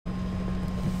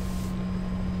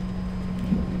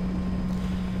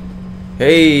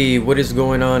Hey, what is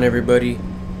going on, everybody?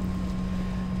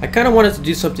 I kind of wanted to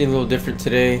do something a little different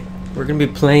today. We're going to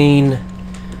be playing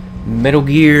Metal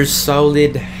Gear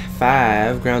Solid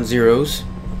 5 Ground Zeroes.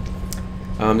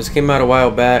 This came out a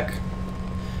while back,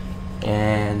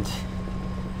 and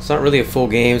it's not really a full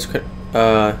game. It's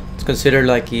considered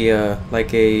like a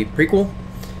prequel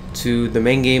to the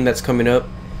main game that's coming up,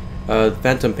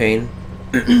 Phantom Pain.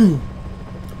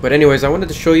 But anyways, I wanted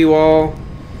to show you all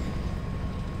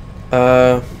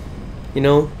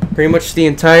pretty much the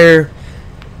entire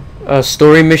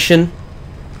story mission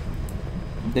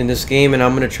in this game, and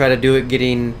I'm gonna try to do it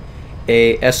getting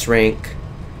a S rank.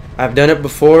 I've done it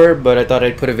before, but I thought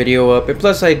I'd put a video up, and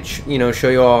plus I'd show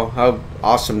you all how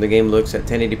awesome the game looks at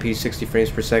 1080p 60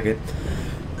 frames per second.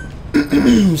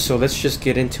 So let's just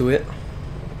get into it.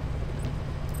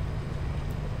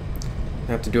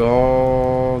 I have to do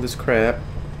all this crap.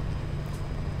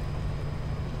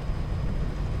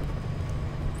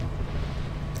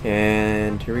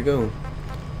 And here we go.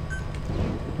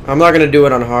 I'm not gonna do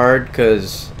it on hard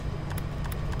because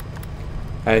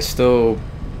I'll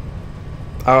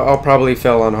probably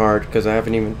fail on hard because I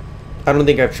don't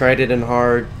think I've tried it in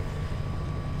hard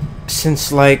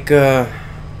since like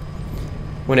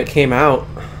when it came out.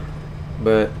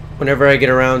 But whenever I get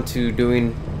around to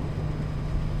doing,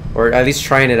 or at least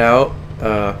trying it out,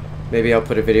 maybe I'll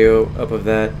put a video up of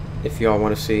that if y'all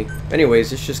want to see.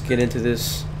 Anyways, let's just get into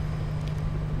this.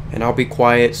 And I'll be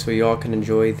quiet so y'all can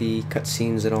enjoy the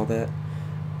cutscenes and all that.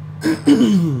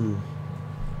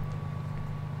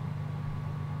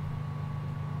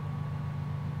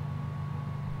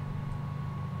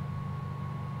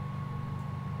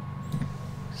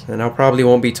 And I probably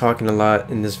won't be talking a lot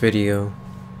in this video.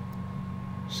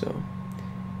 So,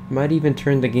 might even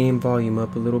turn the game volume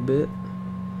up a little bit.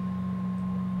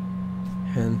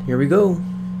 And here we go.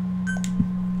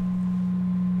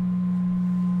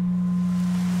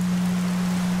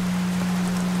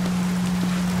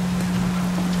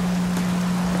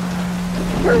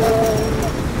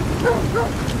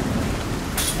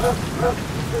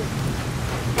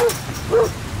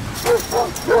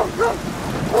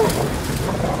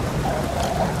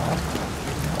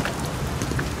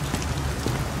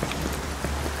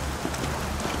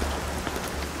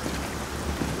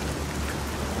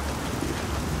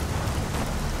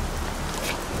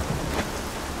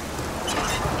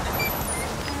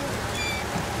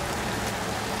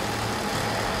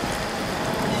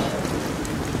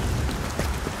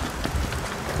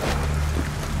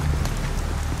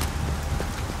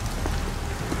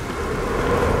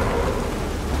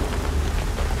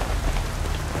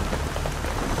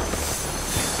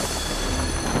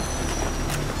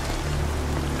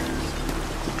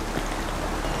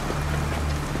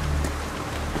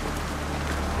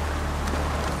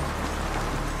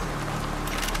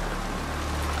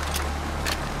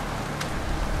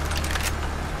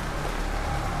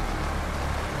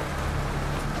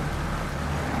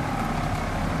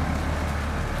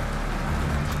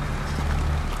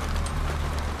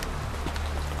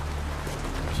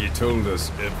 She told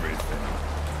us everything.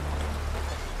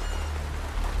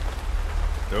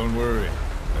 Don't worry,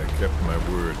 I kept my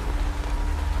word.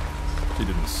 She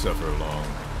didn't suffer long.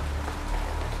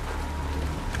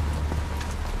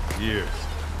 Here.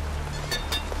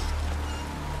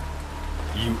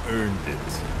 You earned it.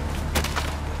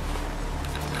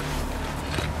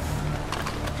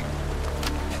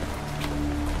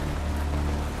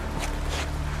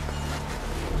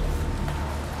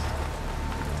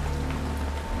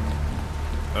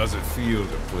 How's it feel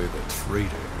to play the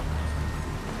traitor?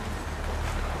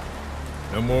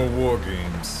 No more war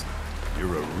games.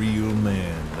 You're a real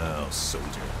man now,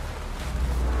 soldier.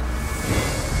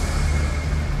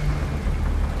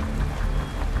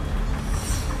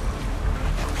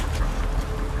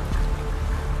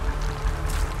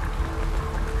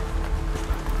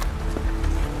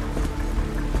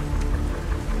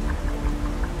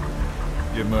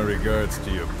 Give my regards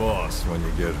to your boss when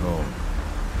you get home.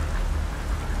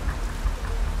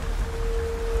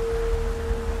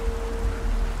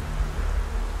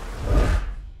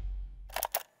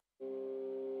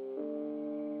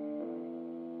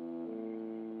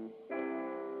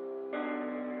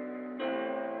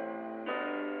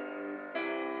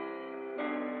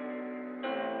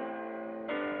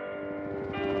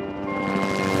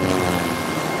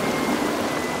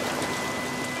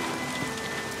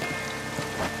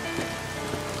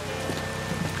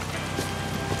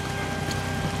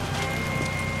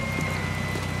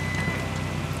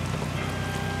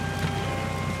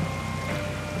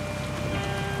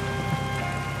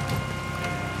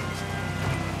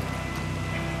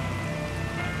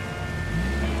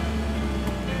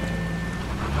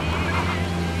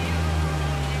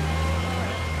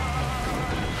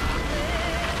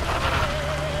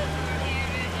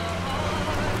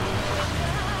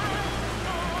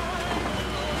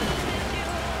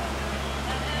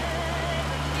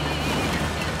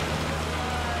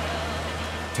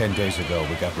 10 days ago,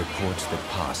 we got reports that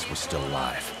Paz was still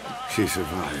alive. She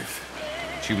survived.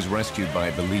 She was rescued by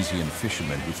a Belizean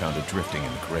fisherman who found her drifting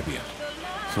in the Caribbean.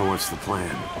 So what's the plan?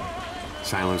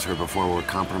 Silence her before we're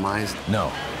compromised?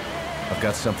 No. I've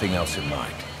got something else in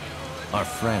mind. Our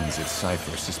friends at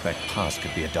Cypher suspect Paz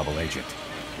could be a double agent.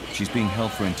 She's being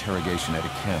held for interrogation at a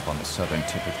camp on the southern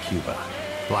tip of Cuba.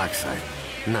 Black site.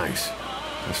 Nice.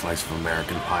 A slice of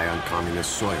American pie on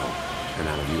communist soil, and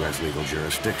out of U.S. legal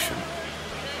jurisdiction.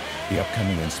 The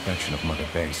upcoming inspection of Mother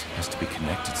Base has to be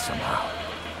connected somehow.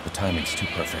 The timing's too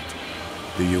perfect.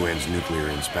 The UN's nuclear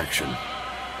inspection.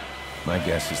 My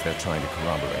guess is they're trying to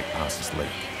corroborate Paz's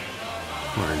leak.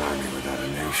 We're an army without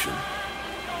a nation.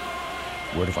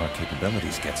 Word of our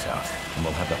capabilities gets out, and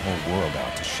we'll have the whole world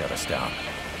out to shut us down.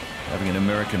 Having an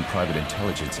American private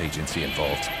intelligence agency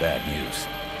involved's bad news.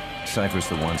 Cypher's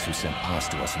the ones who sent Paz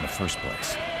to us in the first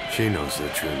place. She knows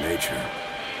their true nature.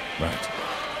 Right.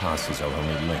 Paz is our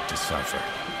only link to Cypher.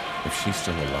 If she's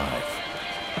still alive,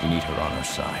 we need her on our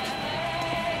side.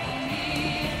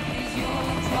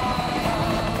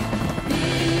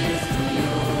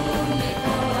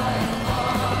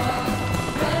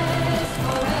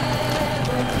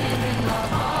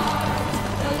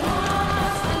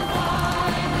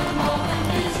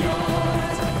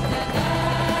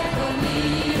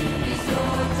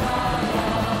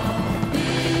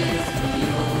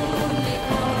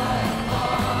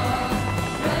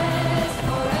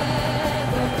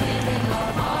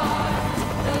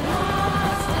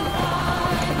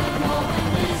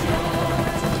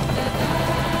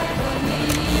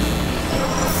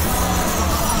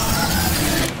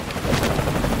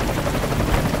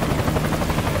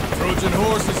 Trojan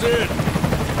horse is in!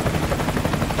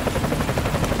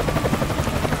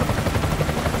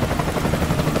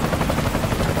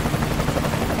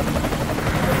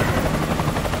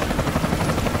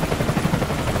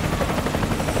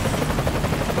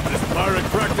 This pirate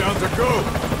crackdown's a go!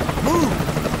 Move!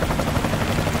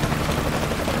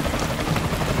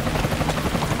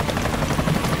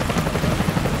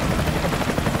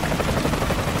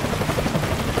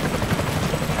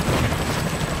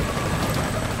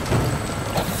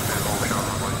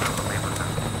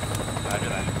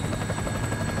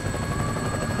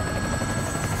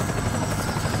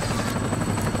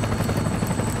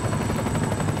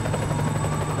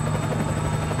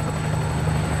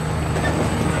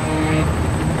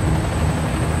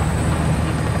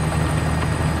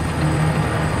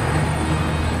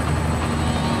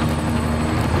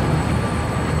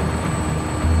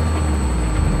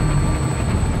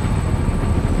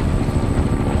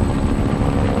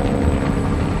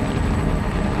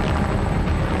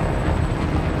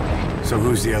 So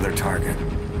who's the other target?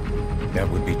 That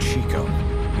would be Chico.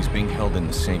 He's being held in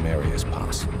the same area as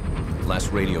Paz.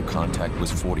 Last radio contact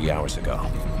was 40 hours ago.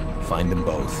 Find them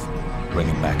both. Bring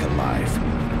him back alive.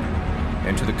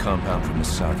 Enter the compound from the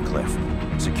south cliff.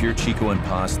 Secure Chico and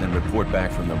Paz, then report back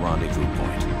from the rendezvous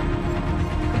point.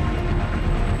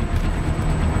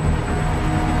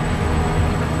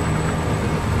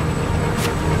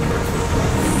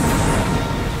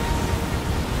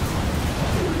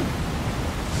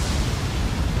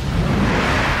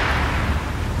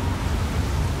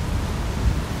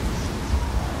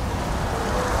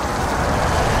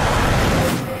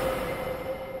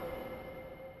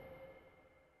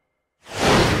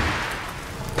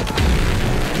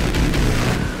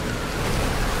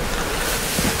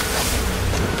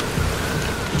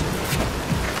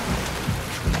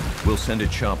 We'll send a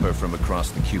chopper from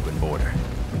across the Cuban border.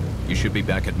 You should be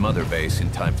back at Mother Base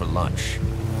in time for lunch.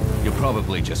 You'll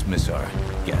probably just miss our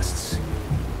guests.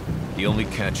 The only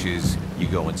catch is you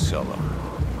go in solo.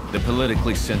 The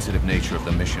politically sensitive nature of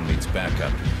the mission means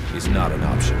backup is not an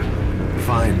option.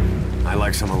 Fine. I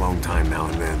like some alone time now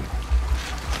and then.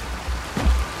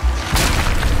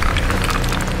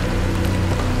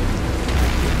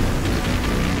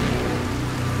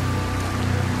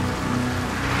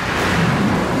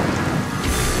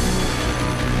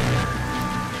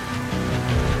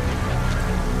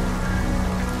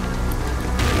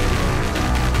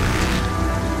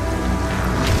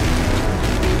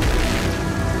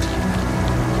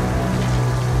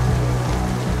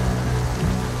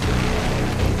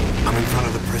 I'm in front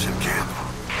of the prison camp.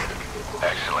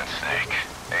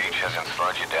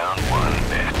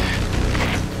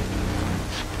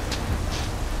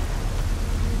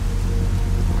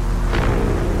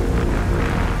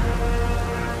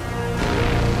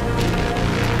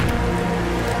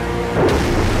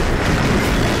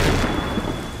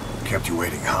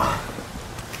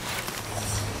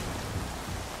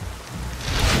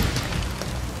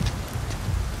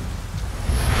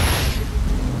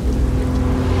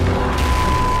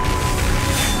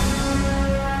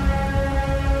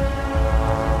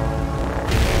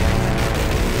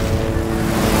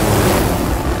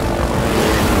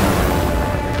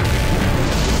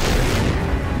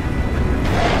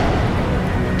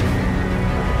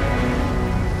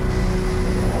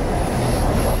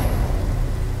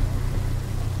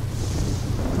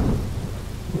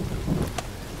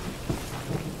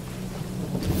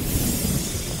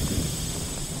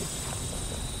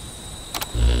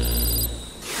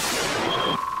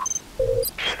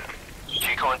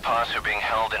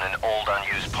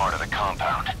 the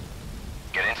compound.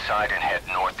 Get inside and head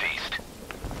northeast.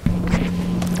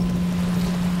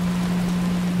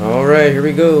 Alright, here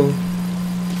we go.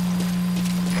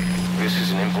 This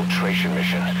is an infiltration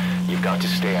mission. You've got to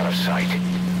stay out of sight.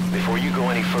 Before you go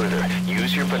any further,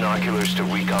 use your binoculars to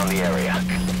recon the area.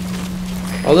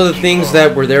 All of the things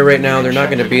that were there right now, they're not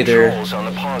going to be there on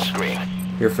the pause screen.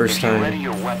 your first If you ready time.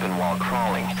 your weapon while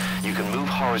crawling, you can move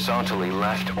horizontally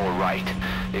left or right.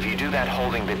 If you do that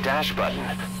holding the dash button,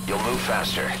 you'll move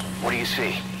faster. What do you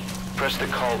see? Press the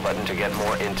call button to get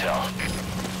more intel.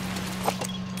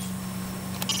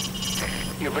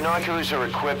 Your binoculars are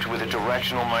equipped with a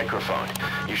directional microphone.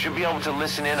 You should be able to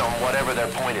listen in on whatever they're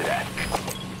pointed at.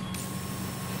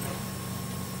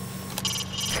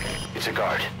 It's a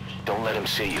guard. Don't let him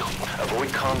see you.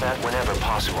 Avoid combat whenever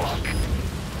possible.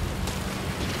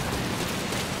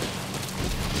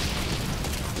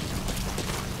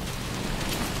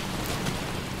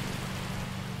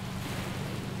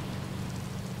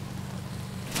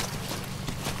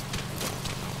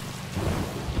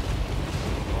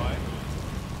 Why?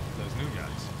 Those new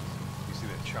guys. You see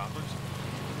their choppers?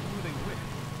 Who are they with?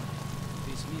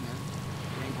 Beats me, man.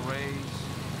 Green Berets,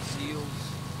 SEALs.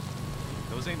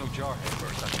 Those ain't no jarhead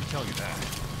bursts, I can tell you that.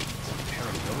 Some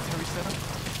paramilitary setup?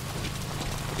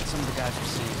 Get some of the guys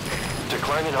we're seeing. To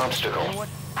climb an obstacle, You know what?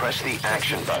 press the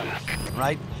action button.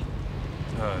 Right?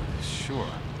 Sure.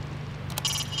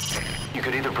 You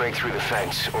could either break through the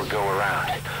fence or go around.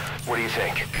 What do you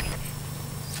think?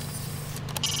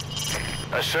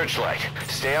 A searchlight.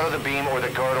 Stay out of the beam or the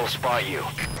guard will spot you.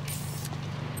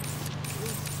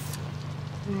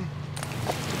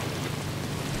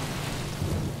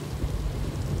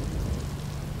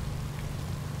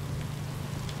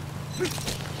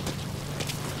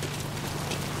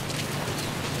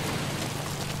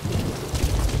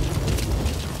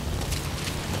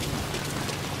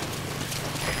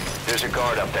 There's a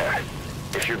guard up there.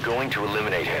 If you're going to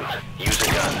eliminate him, use a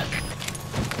gun.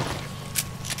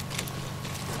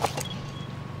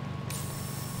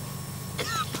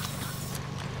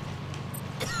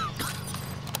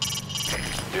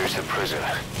 There's the prison,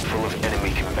 full of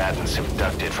enemy combatants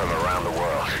abducted from around the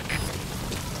world.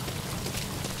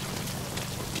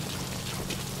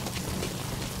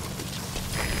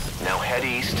 Now head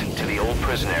east to the old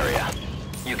prison area.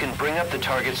 You can bring up the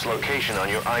target's location on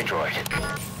your iDroid.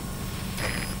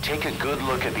 Take a good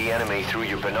look at the enemy through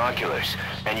your binoculars,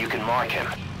 and you can mark him.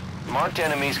 Marked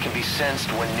enemies can be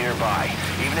sensed when nearby,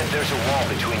 even if there's a wall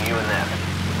between you and them.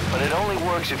 But it only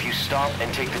works if you stop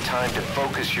and take the time to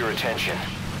focus your attention.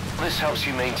 This helps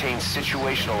you maintain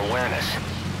situational awareness.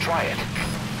 Try it.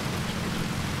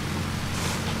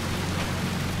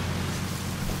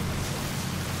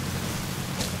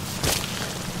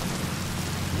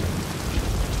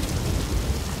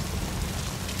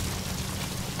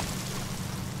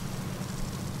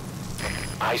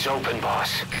 Eyes open,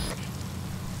 boss.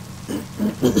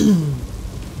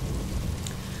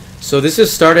 So this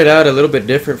has started out a little bit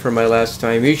different from my last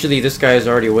time. Usually this guy is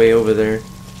already way over there.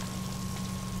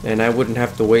 And I wouldn't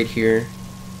have to wait here.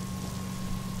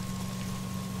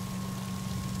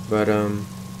 But I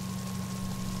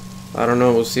don't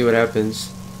know, we'll see what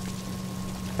happens.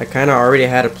 I kinda already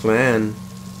had a plan.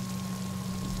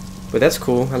 But that's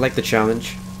cool, I like the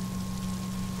challenge.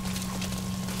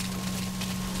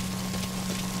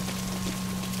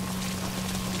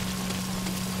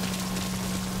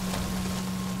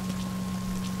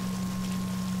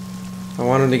 I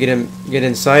want him to get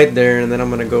inside there, and then I'm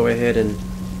gonna go ahead and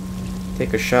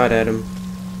take a shot at him.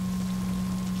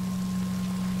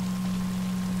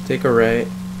 Take a right.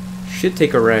 Should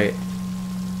take a right.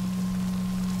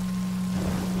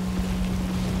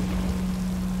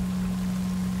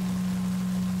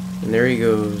 And there he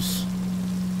goes.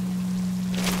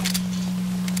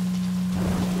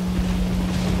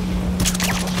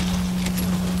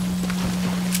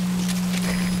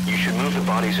 You should move the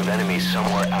bodies of enemies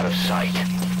somewhere out of sight.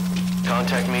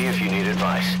 Contact me if you need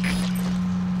advice.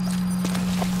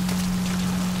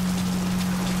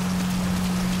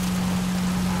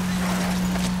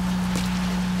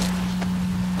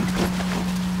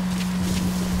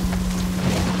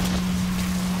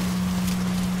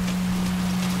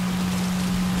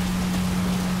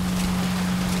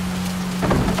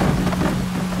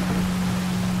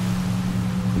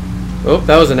 Oh,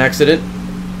 that was an accident.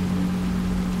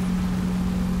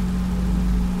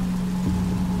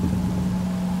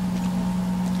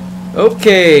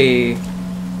 Okay.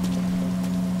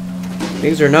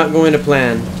 Things are not going to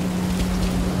plan.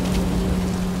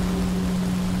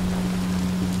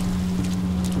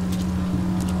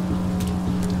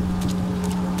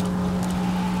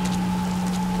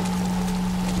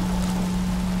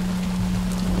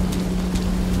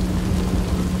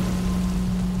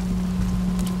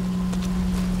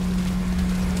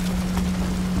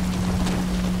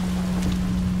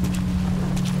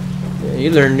 You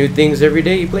learn new things every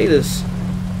day you play this.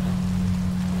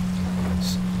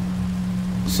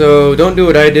 So don't do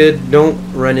what I did. Don't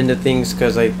run into things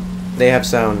because they have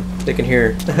sound. They can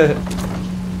hear.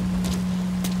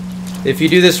 If you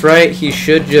do this right, he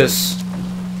should just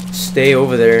stay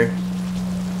over there.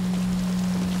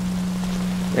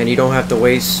 And you don't have to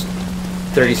waste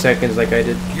 30 seconds like I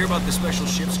did. Hear about the special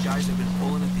ships guys have been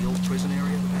pulling at the old prison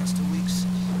area the past 2 weeks?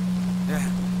 Yeah,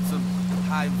 some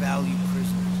high-value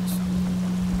prisoners or something.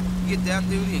 You get down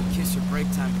duty and kiss your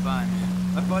break time goodbye,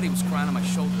 man. My buddy was crying on my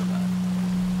shoulder about it.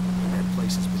 That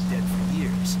place has been dead for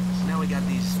years. Now we got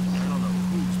these, I don't know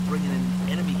who's, bringing in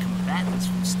enemy combatants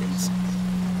from states.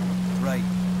 Right.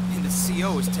 And the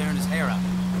CO is tearing his hair out.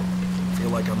 I feel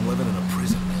like I'm living in a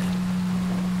prison, man.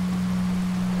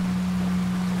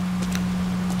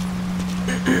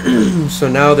 So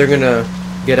now they're gonna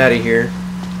get out of here.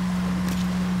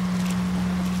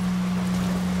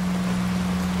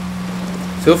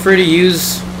 Feel free to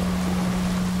use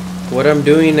what I'm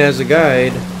doing as a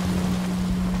guide,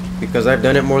 because I've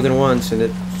done it more than once and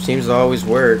it seems to always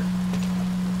work.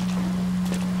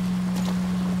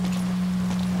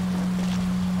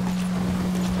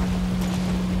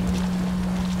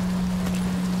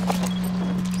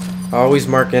 Always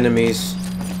mark enemies.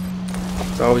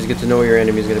 It's always good to know where your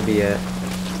enemy's gonna be at.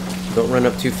 Don't run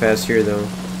up too fast here though.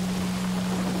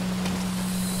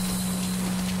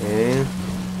 Okay.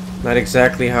 Not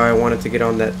exactly how I wanted to get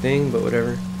on that thing, but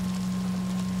whatever.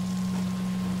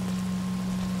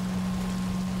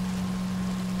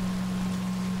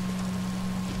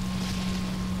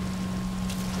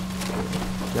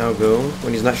 Now go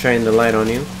when he's not shining the light on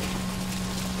you.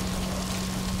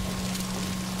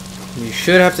 You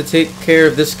should have to take care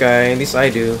of this guy, at least I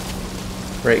do.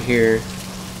 Right here.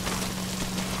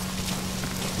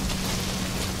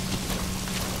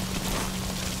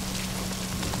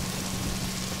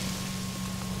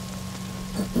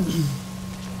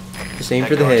 Just aim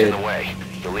for the head. In the way.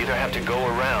 You'll either have to go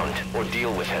around or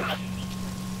deal with him.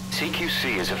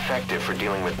 CQC is effective for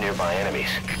dealing with nearby enemies.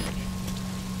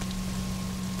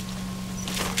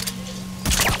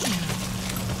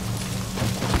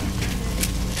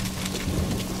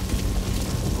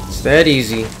 It's that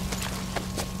easy.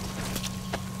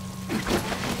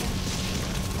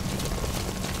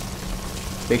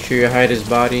 Make sure you hide his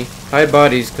body. Hide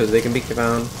bodies because they can be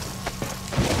found.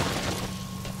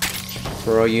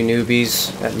 For all you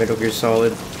newbies at Metal Gear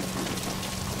Solid.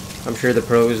 I'm sure the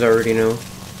pros already know.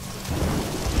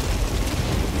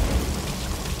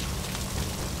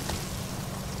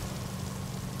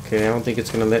 Okay, I don't think it's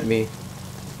gonna let me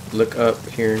look up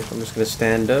here. I'm just gonna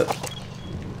stand up.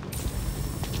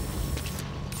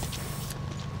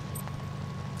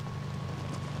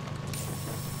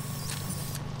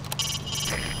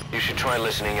 Try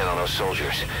listening in on those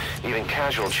soldiers. Even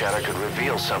casual chatter could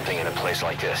reveal something in a place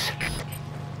like this.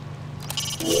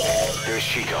 There's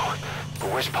Chico.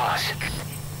 But where's Paz?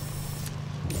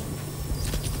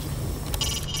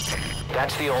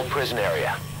 That's the old prison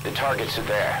area. The targets are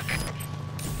there.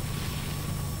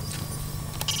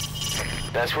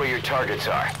 That's where your targets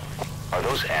are. Are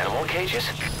those animal cages?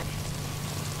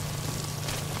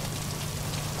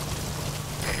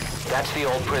 That's the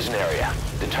old prison area.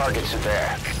 The targets are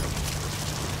there.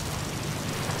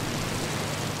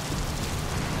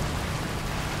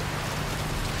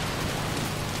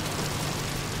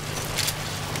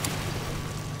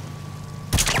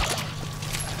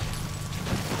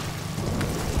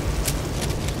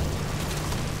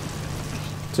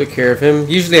 Took care of him.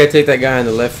 Usually I take that guy on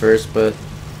the left first, but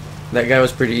that guy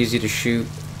was pretty easy to shoot.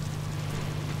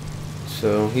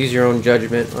 So use your own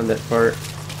judgment on that part.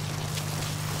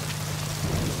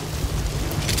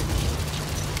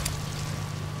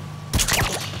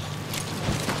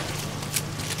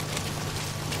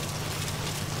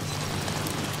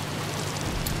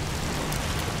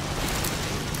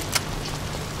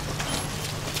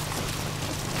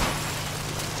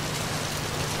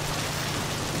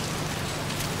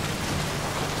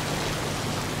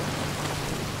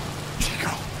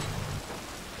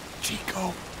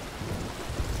 Chico.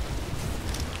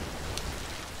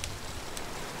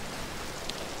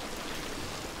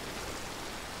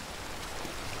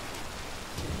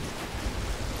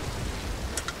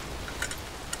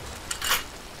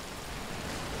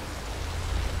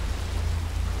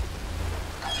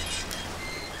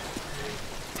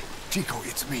 Chico,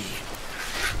 it's me.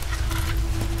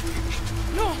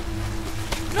 No!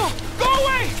 No! Go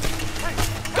away! Hey,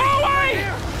 go away!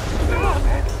 No,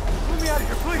 man! Let me out of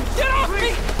here, please! Get off me!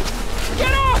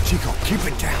 Get off! Chico, keep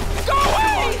it down. Go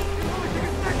away! Take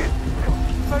a second.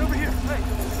 Right over here.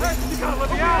 Hey, you gotta let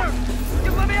me out!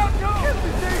 You let me out! No!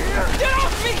 Stay here! Get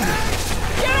off me!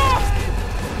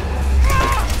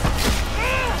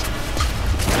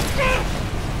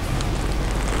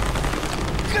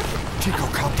 Chico,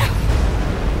 calm down.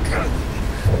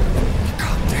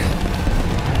 Calm down.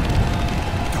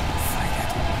 Don't fight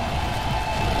it.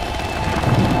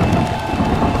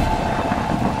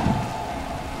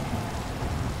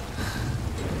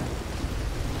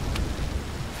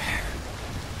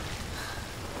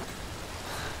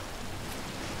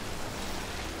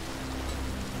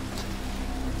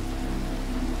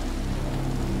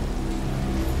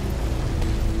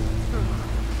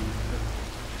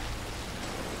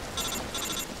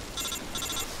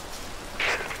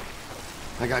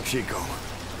 I got Chico.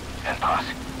 And Boss?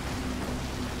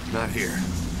 Not here.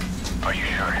 Are you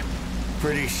sure?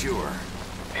 Pretty sure.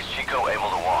 Is Chico able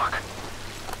to walk?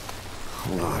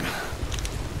 Hold on.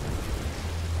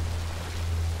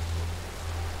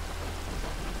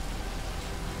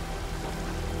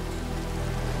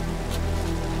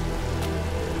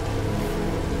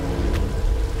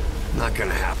 Not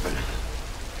gonna happen.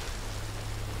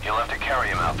 You'll have to carry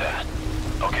him out then.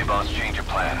 Okay, boss, change your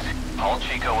plans. Haul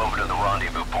Chico over to the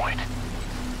rendezvous point.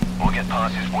 We'll get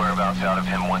Posse's whereabouts out of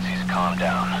him once he's calmed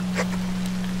down.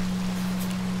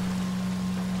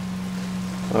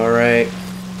 Alright.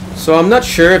 So I'm not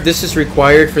sure if this is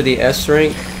required for the S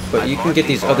rank, but you can get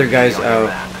these other guys out.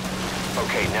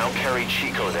 Okay, now carry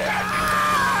Chico there.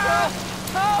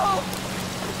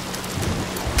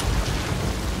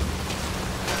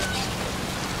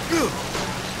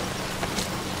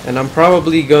 And I'm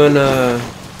probably gonna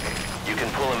You can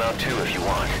pull him out too if you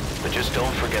want, but just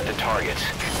don't forget the targets.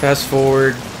 fast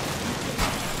forward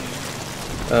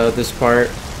this part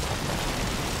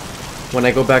when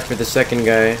I go back for the second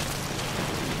guy,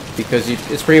 because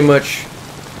it's pretty much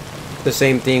the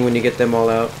same thing when you get them all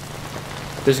out.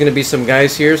 There's gonna be some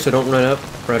guys here, so don't run up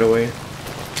right away.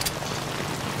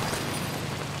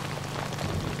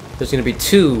 There's gonna be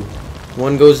two.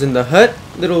 One goes in the hut,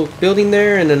 little building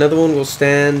there, and another one will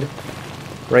stand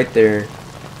right there.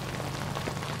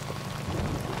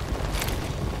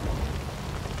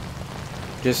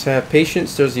 Just have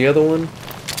patience. There's the other one.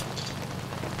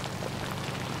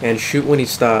 And shoot when he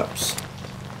stops.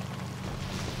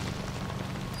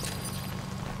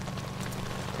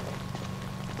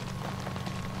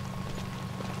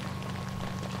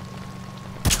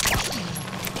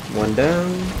 One down.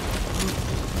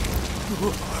 Who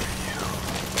are you?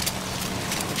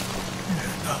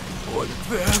 You're not one of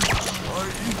them, are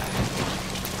you?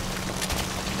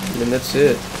 And then that's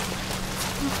it.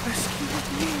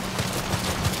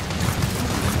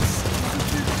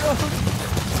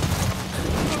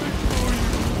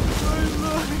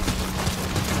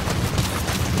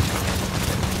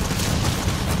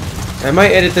 I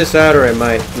might edit this out or I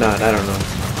might not, I don't know.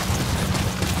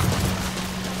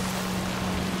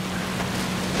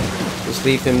 Just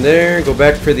leave him there, go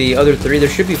back for the other three. There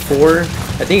should be four.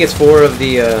 I think it's four of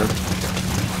the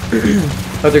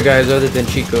other guys other than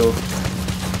Chico.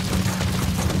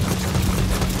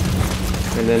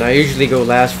 And then I usually go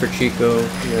last for Chico,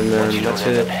 and then that's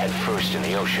it. Head first in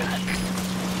the ocean.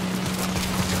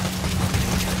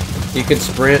 You can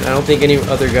sprint. I don't think any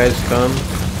other guys come.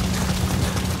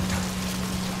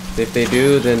 If they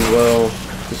do, then, well,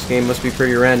 this game must be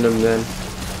pretty random then,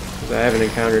 because I haven't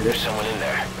encountered it. There's someone in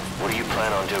there. What do you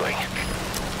plan on doing?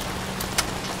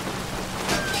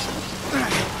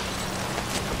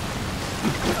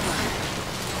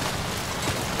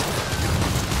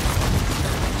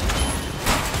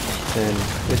 And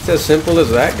it's as simple as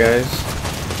that, guys.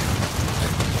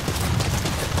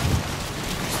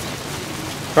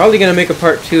 Probably gonna make a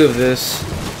part 2 of this.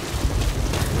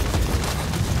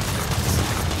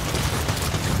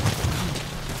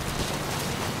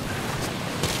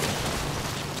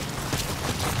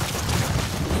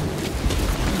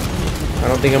 I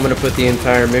don't think I'm gonna put the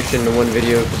entire mission in one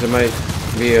video because it might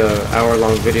be an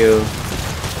hour-long video.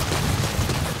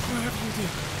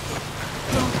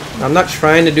 I'm not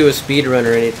trying to do a speed run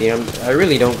or anything. I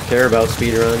really don't care about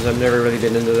speed runs. I've never really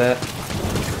been into that.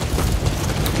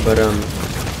 But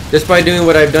just by doing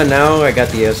what I've done now, I got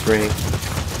the S rank.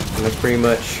 And that's pretty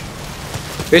much.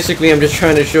 Basically, I'm just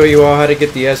trying to show you all how to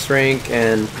get the S rank,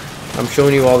 and I'm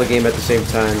showing you all the game at the same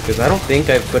time because I don't think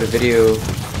I've put a video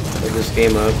of this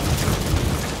game up.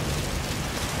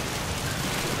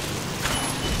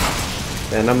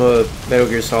 And I'm a Metal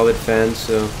Gear Solid fan,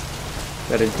 so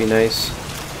that'd be nice.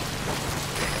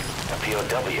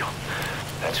 POW.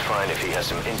 That's fine if he has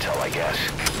some intel, I guess.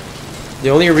 The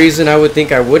only reason I would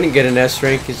think I wouldn't get an S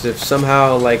rank is if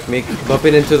somehow, like,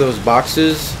 bumping into those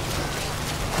boxes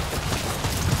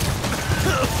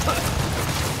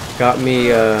got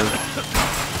me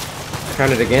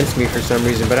counted against me for some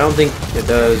reason, but I don't think it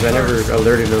does. I never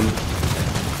alerted them. It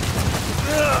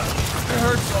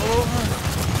hurts all over.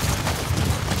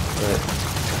 But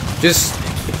just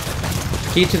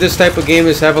key to this type of game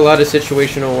is have a lot of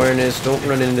situational awareness. Don't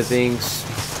run into things,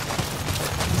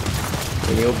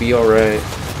 and you'll be alright.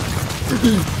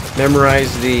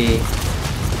 Memorize the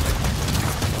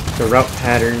route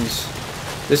patterns.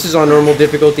 This is on normal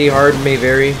difficulty. Hard may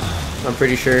vary, I'm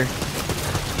pretty sure.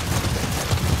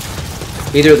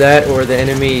 Either that or the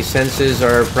enemy senses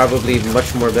are probably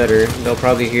much more better. They'll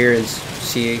probably hear and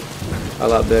see a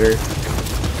lot better.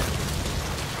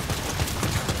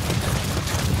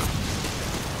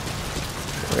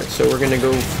 Alright, so we're gonna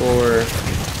go for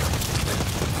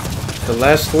the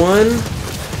last one,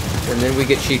 and then we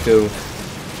get Chico.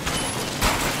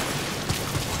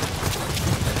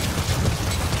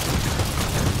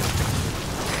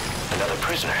 Another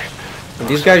prisoner. And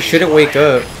these guys shouldn't wake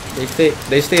up.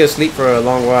 They stay asleep for a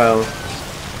long while.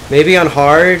 Maybe on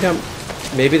hard,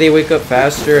 maybe they wake up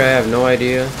faster. I have no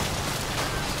idea.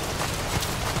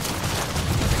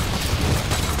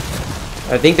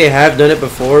 I think they have done it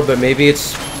before, but maybe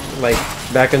it's like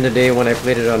back in the day when I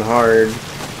played it on hard.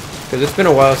 Because it's been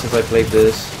a while since I played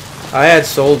this. I had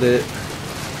sold it,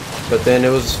 but then it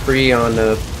was free on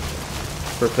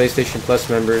for PlayStation Plus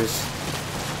members,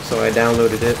 so I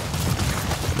downloaded it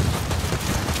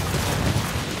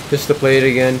just to play it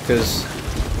again. Because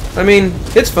I mean,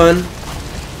 it's fun.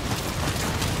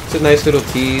 It's a nice little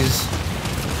tease.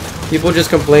 People just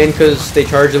complain because they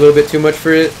charge a little bit too much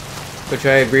for it, which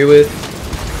I agree with.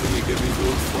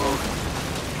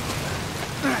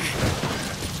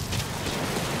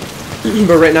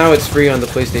 But right now it's free on the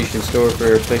PlayStation Store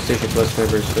for PlayStation Plus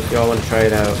members, so if y'all want to try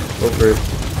it out, go for it.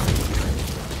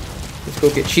 Let's go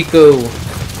get Chico.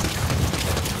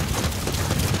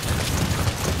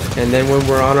 And then when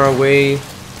we're on our way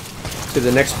to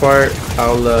the next part,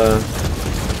 I'll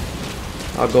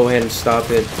go ahead and stop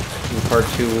it, and part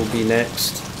 2 will be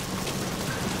next.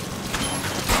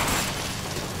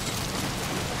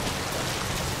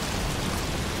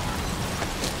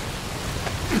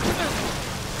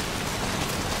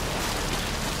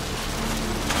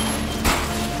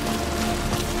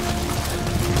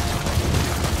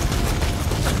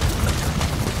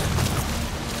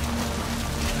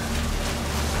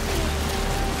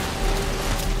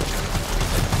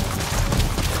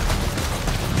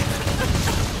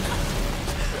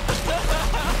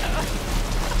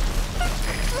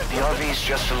 The RV's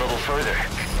just a little further.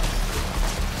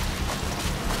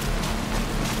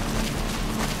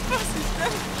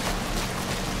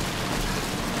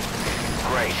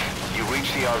 Great. You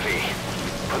reached the RV.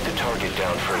 Put the target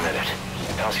down for a minute.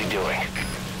 How's he doing?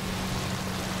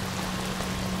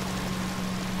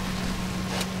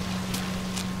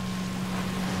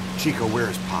 Chico, where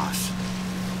is Paz?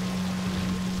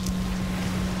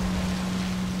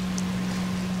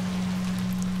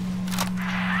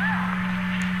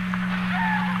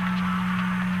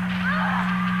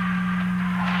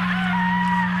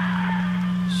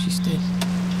 She's dead.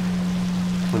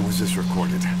 When was this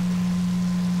recorded?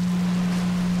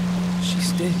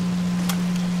 She's dead.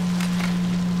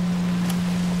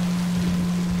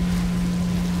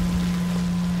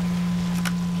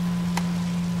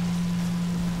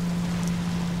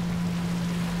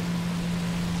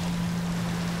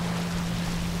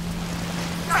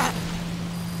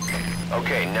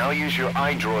 Okay, now use your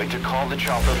iDroid to call the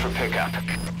chopper for pickup.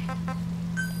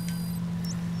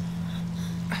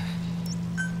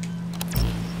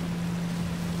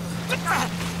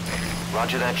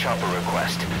 Roger that chopper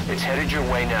request. It's headed your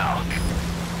way now.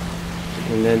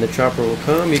 And then the chopper will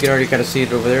come. You can already kind of see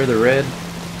it over there, the red.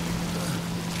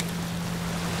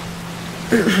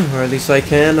 Or at least I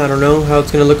can. I don't know how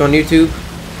it's going to look on YouTube.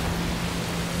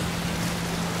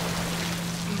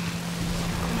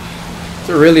 It's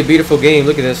a really beautiful game.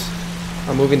 Look at this.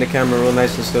 I'm moving the camera real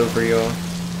nice and slow for y'all.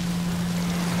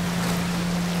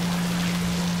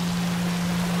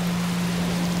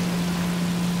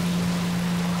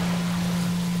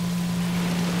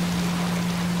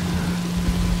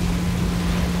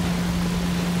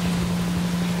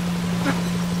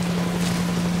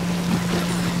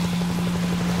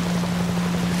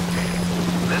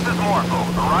 This is Morpho,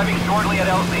 arriving shortly at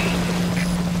LZ.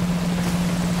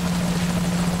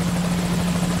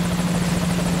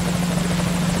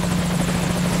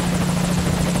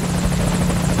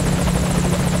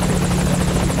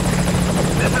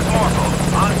 This is Morpho,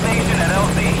 on station at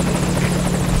LZ.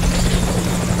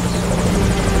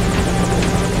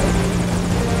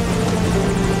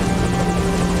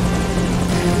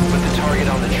 Put the target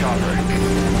on the chopper.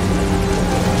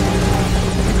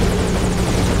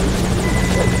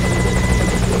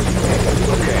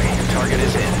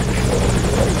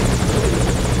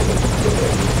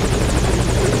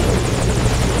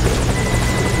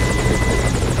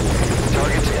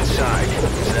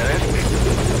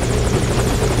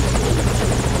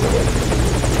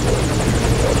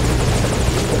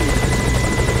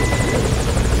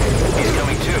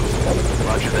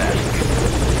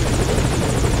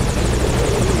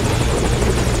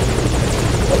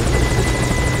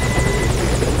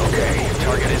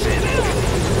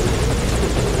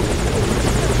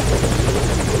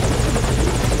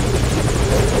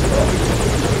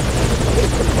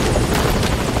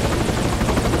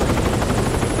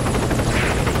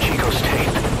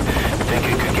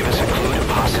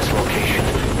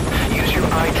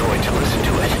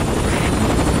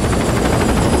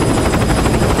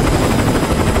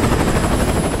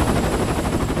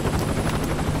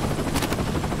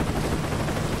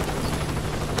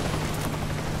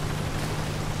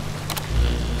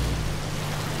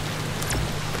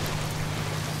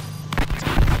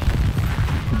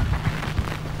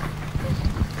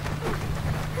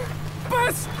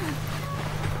 this!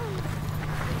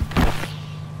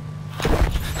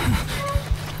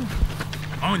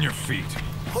 On your feet.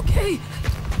 Okay.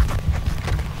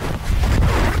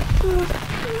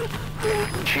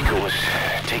 Chico was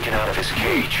taken out of his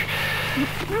cage.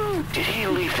 Did he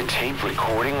leave the tape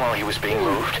recording while he was being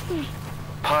moved?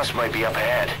 Paz might be up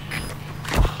ahead.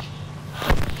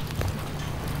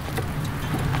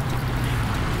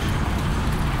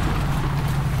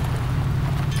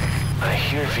 I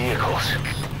hear vehicles.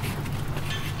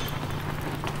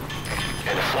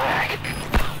 And a flag.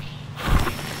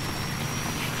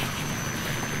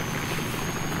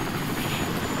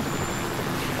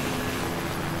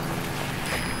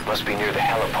 Must be near the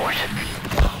heliport.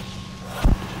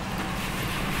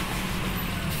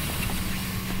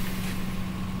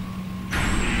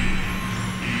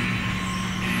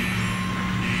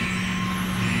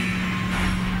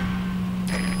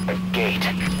 A gate.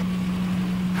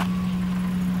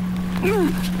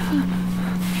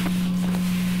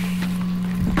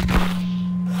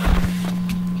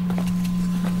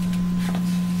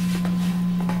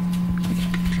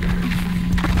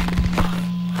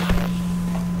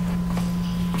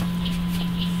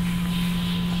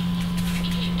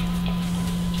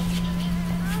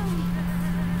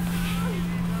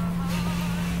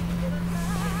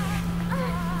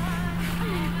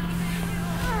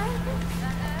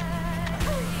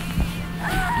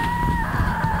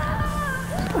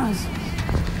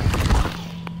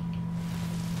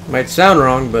 Might sound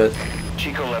wrong, but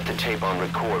Chico left the tape on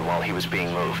record while he was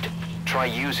being moved. Try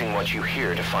using what you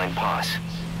hear to find Paz.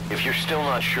 If you're still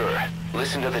not sure,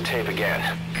 listen to the tape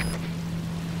again.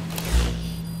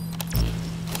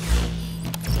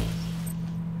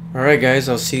 alright guys,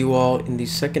 I'll see you all in the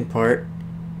second part.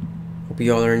 Hope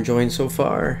you all are enjoying so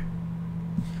far.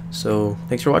 So,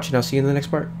 thanks for watching. I'll see you in the next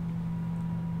part.